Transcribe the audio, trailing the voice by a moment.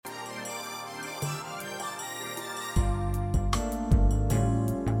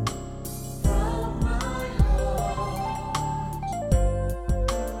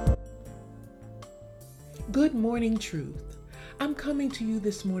Good morning, Truth. I'm coming to you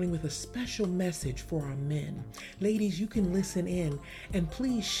this morning with a special message for our men. Ladies, you can listen in and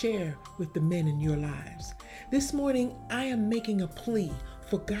please share with the men in your lives. This morning, I am making a plea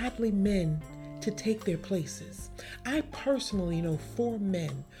for godly men to take their places. I personally know 4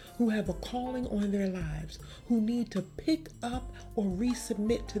 men who have a calling on their lives who need to pick up or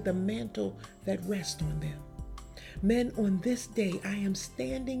resubmit to the mantle that rests on them. Men, on this day, I am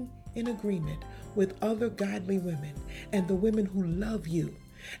standing in agreement with other godly women and the women who love you.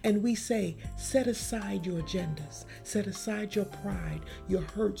 And we say, set aside your agendas, set aside your pride, your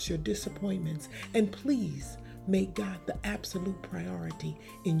hurts, your disappointments, and please make God the absolute priority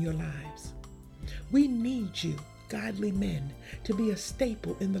in your lives. We need you, godly men, to be a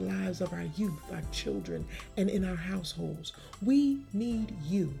staple in the lives of our youth, our children, and in our households. We need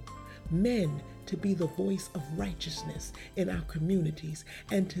you, men, to be the voice of righteousness in our communities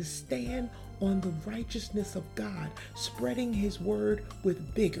and to stand on the righteousness of God, spreading His word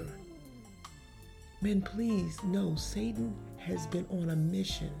with vigor. Men, please know Satan has been on a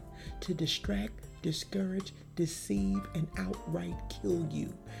mission to distract, discourage, deceive, and outright kill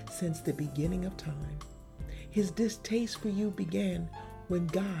you since the beginning of time. His distaste for you began when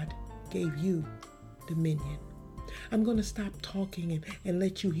God gave you dominion. I'm going to stop talking and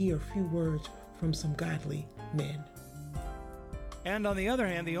let you hear a few words from some godly men. And on the other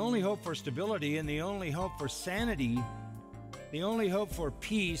hand, the only hope for stability and the only hope for sanity, the only hope for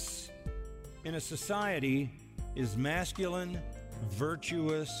peace in a society is masculine,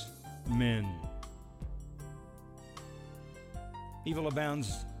 virtuous men. Evil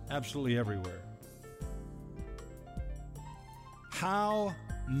abounds absolutely everywhere. How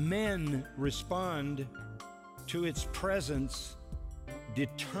men respond to its presence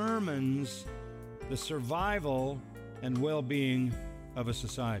determines the survival and well-being of a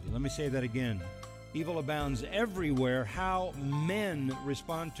society. Let me say that again. Evil abounds everywhere. How men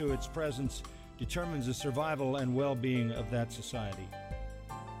respond to its presence determines the survival and well-being of that society.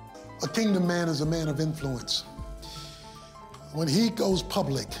 A kingdom man is a man of influence. When he goes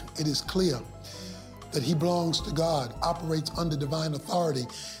public, it is clear that he belongs to God, operates under divine authority,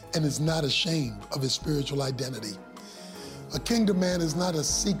 and is not ashamed of his spiritual identity. A kingdom man is not a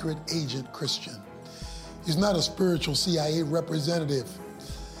secret agent Christian. He's not a spiritual CIA representative.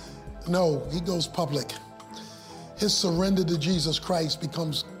 No, he goes public. His surrender to Jesus Christ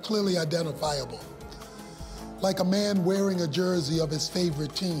becomes clearly identifiable. Like a man wearing a jersey of his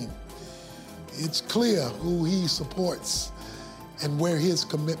favorite team, it's clear who he supports and where his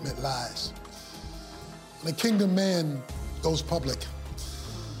commitment lies. When a kingdom man goes public,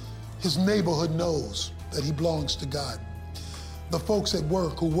 his neighborhood knows that he belongs to God. The folks at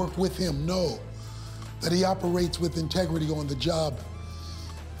work who work with him know that he operates with integrity on the job,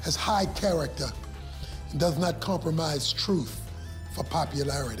 has high character, and does not compromise truth for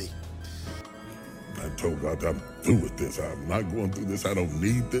popularity. I told God, I'm through with this. I'm not going through this. I don't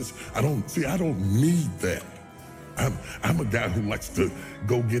need this. I don't need that. I'm a guy who likes to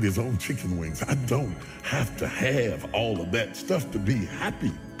go get his own chicken wings. I don't have to have all of that stuff to be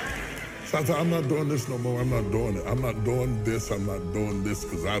happy. So I said, I'm not doing this no more. I'm not doing it. I'm not doing this. I'm not doing this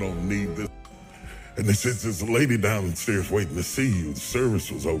because I don't need this. And they said, there's a lady downstairs waiting to see you. The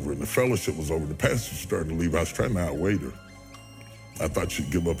service was over and the fellowship was over. The pastor was starting to leave. I was trying to outwait her. I thought she'd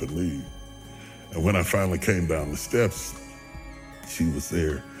give up and leave. And when I finally came down the steps, she was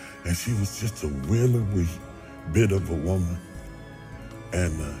there. And she was just a willowy bit of a woman.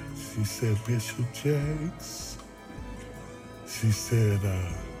 And she said, Bishop Jakes, she said,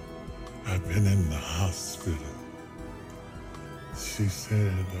 I've been in the hospital. She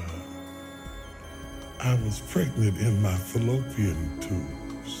said, I was pregnant in my fallopian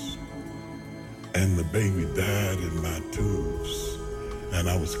tubes, and the baby died in my tubes, and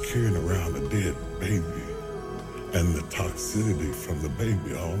I was carrying around a dead baby, and the toxicity from the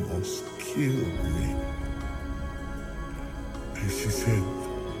baby almost killed me. And she said,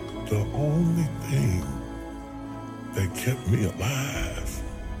 the only thing that kept me alive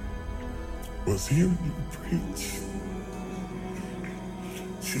was hearing you preach.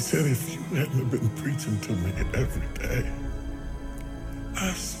 She said, if you hadn't been preaching to me every day,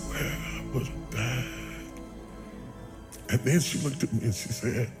 I swear I would have died. And then she looked at me and she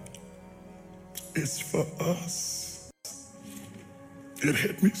said, it's for us. It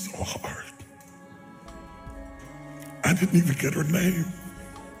hit me so hard. I didn't even get her name.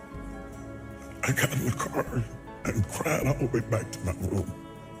 I got in the car and cried all the way back to my room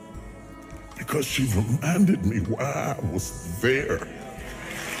because she reminded me why I was there.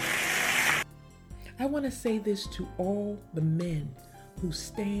 I want to say this to all the men who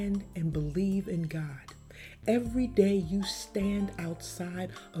stand and believe in God Every day you stand outside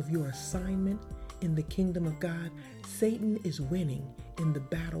of your assignment in the kingdom of God, Satan is winning in the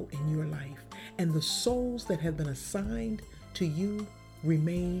battle in your life, and the souls that have been assigned to you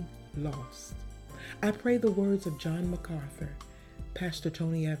remain lost. I pray the words of John MacArthur, Pastor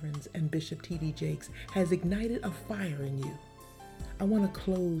Tony Evans, and Bishop T.D. Jakes has ignited a fire in you. I want to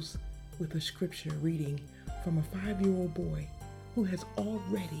close with a scripture reading from a 5-year-old boy who has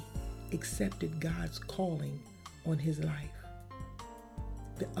already accepted God's calling on his life.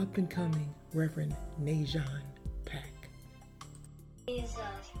 The up-and-coming Reverend Najon Pack. Jesus,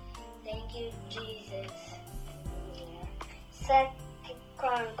 thank you, Jesus. 2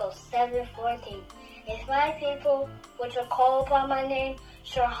 Chronicles 7:14. If my people, which are called by my name,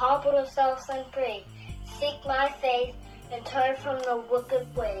 shall humble themselves and pray, seek my face, and turn from the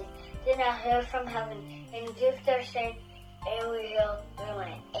wicked ways, then I hear from heaven and give their sin and will heal their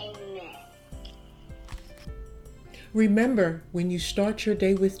land. Amen. Remember, when you start your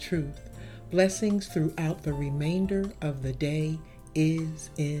day with truth, blessings throughout the remainder of the day is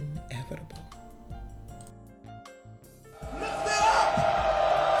inevitable. Lift it up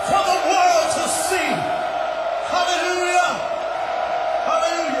for the world to see. Hallelujah.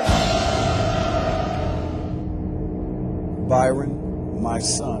 Hallelujah. Byron, my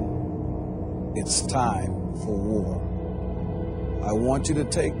son, it's time for war. I want you to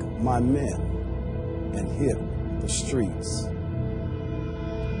take my men and hit the streets.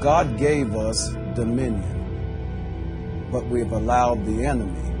 God gave us dominion, but we've allowed the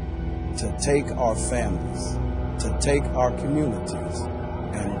enemy to take our families, to take our communities,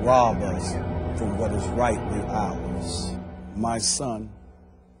 and rob us from what is rightly ours. My son,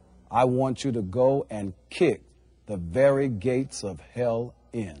 I want you to go and kick the very gates of hell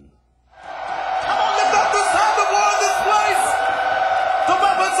in. Come on, lift up the sound of war in this place. The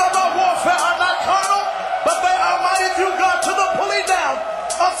weapons of our warfare are not carnal, but they are mighty through God to the pulling down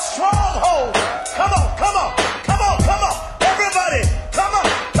of strongholds. Come on, come on, come on, come on. Everybody, come on,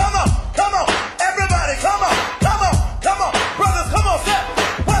 come on, come on. Everybody, come on, come on, come on. Brothers, come on, say,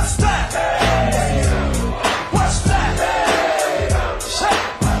 what's that? What's that? Say,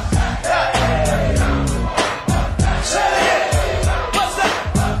 say it again. What's that?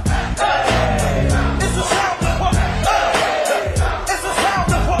 It's the sound of what? It's the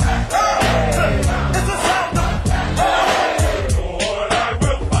sound of what? It's the sound of Lord, I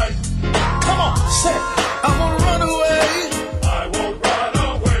will fight. Come on, say it. I won't run away. I won't run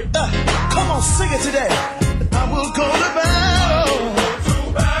away. Come on, sing it today. I will go to battle.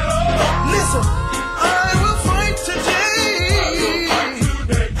 Listen, I will fight today.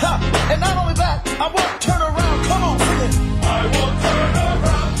 Ha, and not only that, I won't turn around. Come on, sing it. I won't turn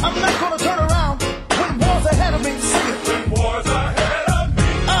around. I'm not gonna turn around when war's ahead of me. Sing it. When war's ahead of me.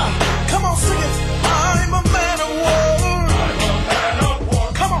 Come on, sing it. I'm a man of war. I'm a man of war.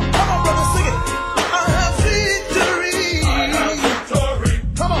 Come on, brother, sing it. I have victory. I have victory.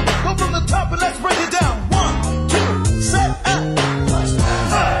 Come on, go from the top and let's break it down. 1, 2, set,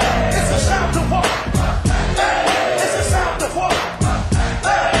 it's a sound of war. It's a sound of war.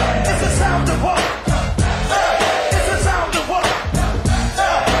 It's a sound of war. It's a sound of war.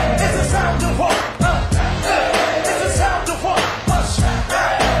 It's a sound of war. It's a sound of war.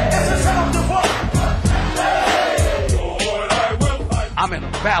 It's a sound of war. Lord, I will fight. I'm in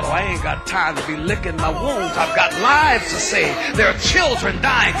a battle. I ain't got time to be licking my wounds. I've got lives to save. There are children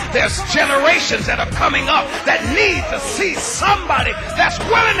dying. There's generations that are coming up that need to see somebody that's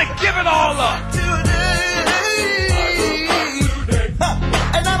willing to give it all up.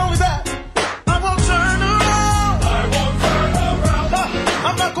 And not only that, I won't turn around. I won't turn around.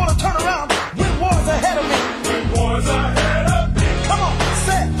 I'm not going to turn around when war's ahead of me. When war's ahead of me. Come on,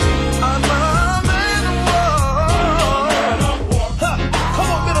 say, I'm a man of war. Come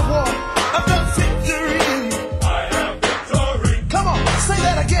on, men of war. I've got victory. I have victory. Come on, say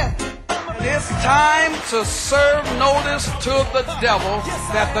that again. It's time to serve notice to the devil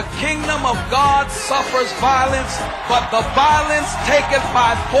that the kingdom of God suffers violence, but the violence taketh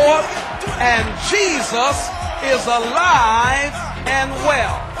by force, and Jesus is alive and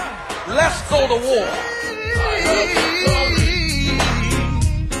well. Let's go to war.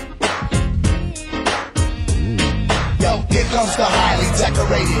 Yo, here comes the highly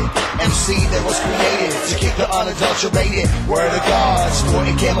decorated MC that was created to keep the unadulterated word of God stored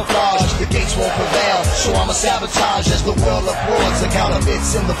in camouflage. The gates won't prevail, so I'ma sabotage as the world applauds the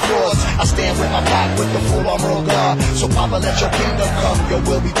counterfeits in the frauds. I stand with my back with the full armor of God. So Papa, let your kingdom come, your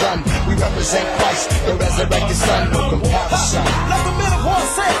will be done. We represent Christ, the resurrected Son, no comparison. Let the men of war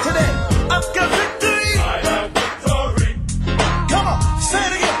say today, I've got victory. I have victory. Come on, say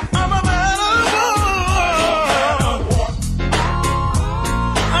it again. I'm a man of war.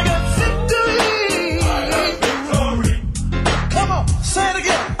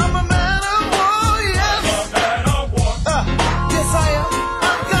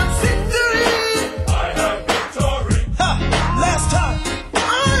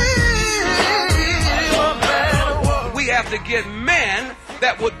 to get men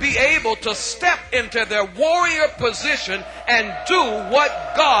that would be able to step into their warrior position and do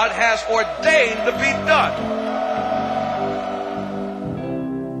what God has ordained to be done.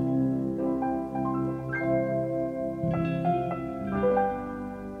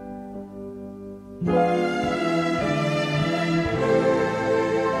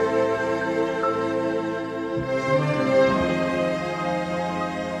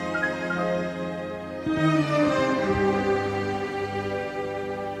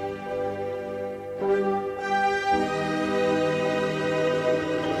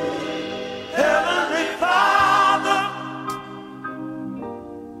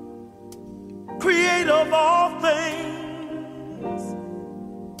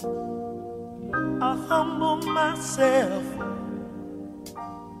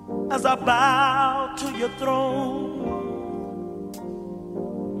 As I bow to your throne,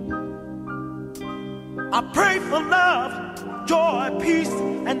 I pray for love, joy, peace,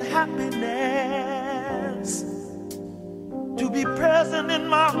 and happiness to be present in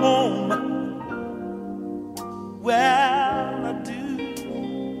my home. Well, I do.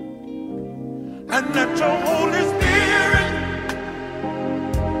 And let your Holy Spirit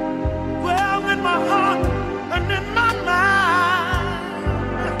dwell in my heart and in my mind.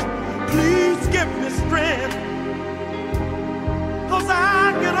 Please give me strength, 'cause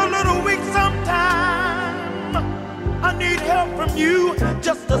I get a little weak sometimes. I need help from you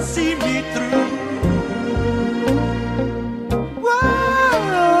just to see me through. Whoa.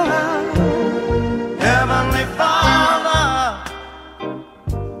 Heavenly Father,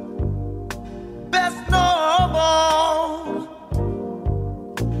 best of all,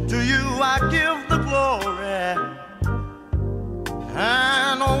 to you I give the glory.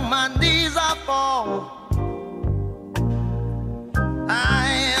 And on my knees I fall. I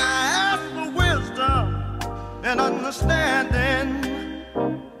ask for wisdom and understanding.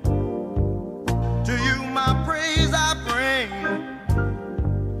 To you my praise I bring.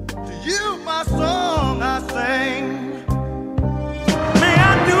 To you my song I sing. May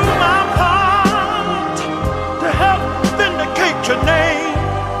I do my part to help vindicate your name,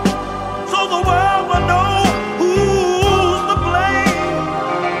 so the world will know who's to blame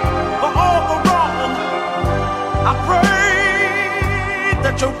for all the wrong. I pray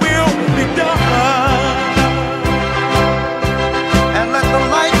that your will be done, and let the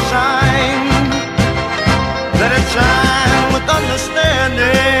light shine. Let it shine with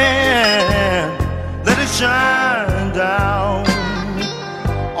understanding. Let it shine down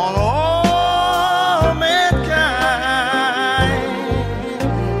on all mankind.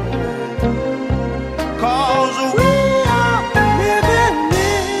 'Cause we are living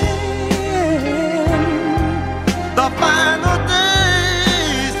in the final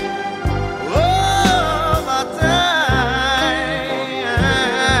days of our time.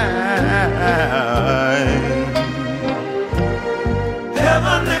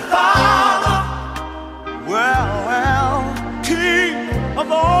 Heavenly Father, well, King of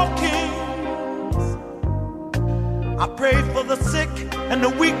all kings, I pray for the sick and the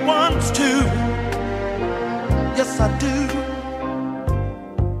weak ones too. Yes, I do.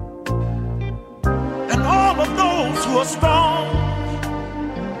 And all of those who are strong,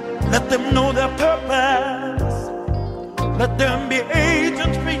 let them know their purpose. Let them be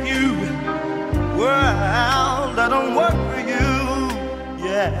agents for you. Well, let them work for you.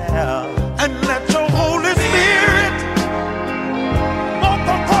 Yeah. And let your Holy Spirit walk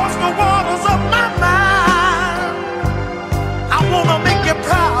across the waters of my mind. I want to make you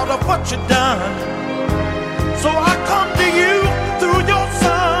proud of what you've done. So I come to you through your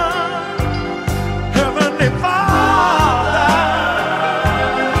Son. Heavenly Father,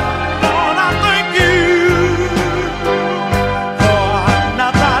 Lord, I thank you for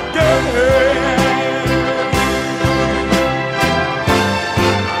another day.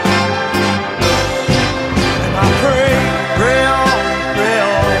 And I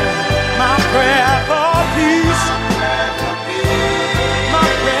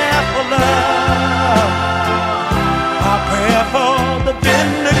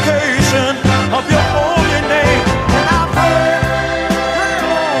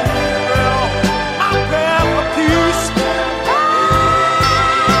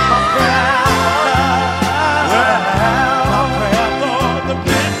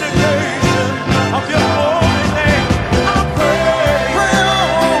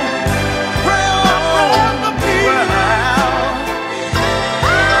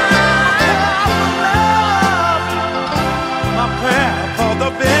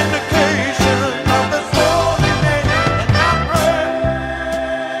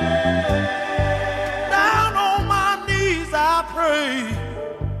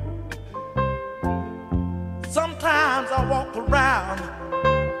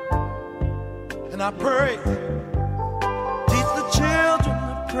and I pray. Teach the children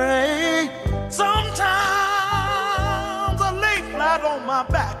to pray. Sometimes I lay flat on my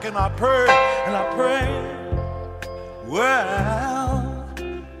back and I pray and I pray. Well,